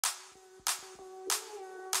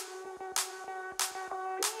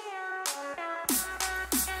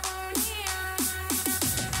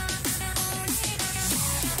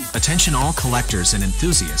Attention all collectors and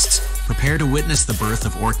enthusiasts, prepare to witness the birth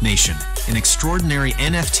of Orc Nation, an extraordinary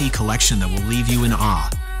NFT collection that will leave you in awe.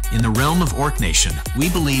 In the realm of Orc Nation, we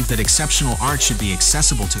believe that exceptional art should be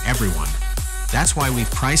accessible to everyone. That's why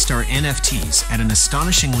we've priced our NFTs at an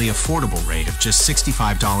astonishingly affordable rate of just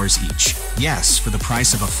 $65 each. Yes, for the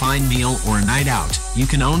price of a fine meal or a night out, you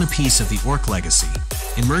can own a piece of the Orc legacy.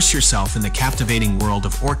 Immerse yourself in the captivating world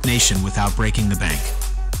of Orc Nation without breaking the bank.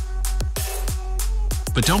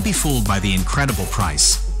 But don't be fooled by the incredible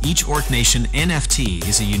price. Each Orc Nation NFT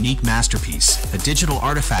is a unique masterpiece, a digital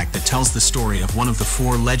artifact that tells the story of one of the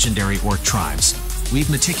 4 legendary Orc tribes. We've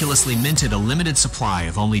meticulously minted a limited supply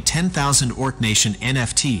of only 10,000 Orc Nation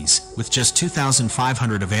NFTs, with just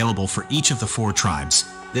 2,500 available for each of the 4 tribes.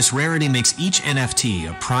 This rarity makes each NFT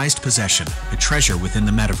a prized possession, a treasure within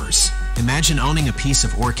the metaverse. Imagine owning a piece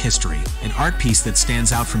of Orc history, an art piece that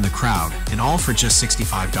stands out from the crowd, and all for just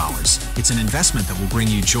 $65. It's an investment that will bring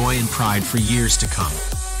you joy and pride for years to come.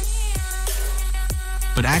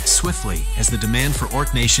 But act swiftly, as the demand for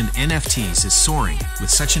Orc Nation NFTs is soaring. With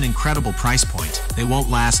such an incredible price point, they won't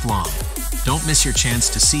last long. Don't miss your chance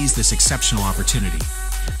to seize this exceptional opportunity.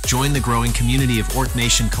 Join the growing community of Orc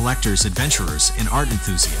Nation collectors, adventurers, and art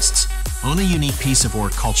enthusiasts. Own a unique piece of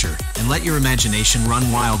Orc culture, and let your imagination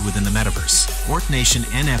run wild within the metaverse. Orc Nation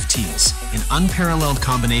NFTs, an unparalleled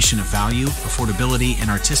combination of value, affordability,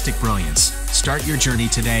 and artistic brilliance. Start your journey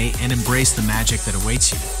today and embrace the magic that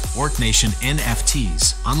awaits you. Orc Nation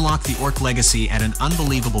NFTs. Unlock the Orc legacy at an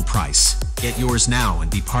unbelievable price. Get yours now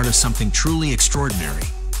and be part of something truly extraordinary.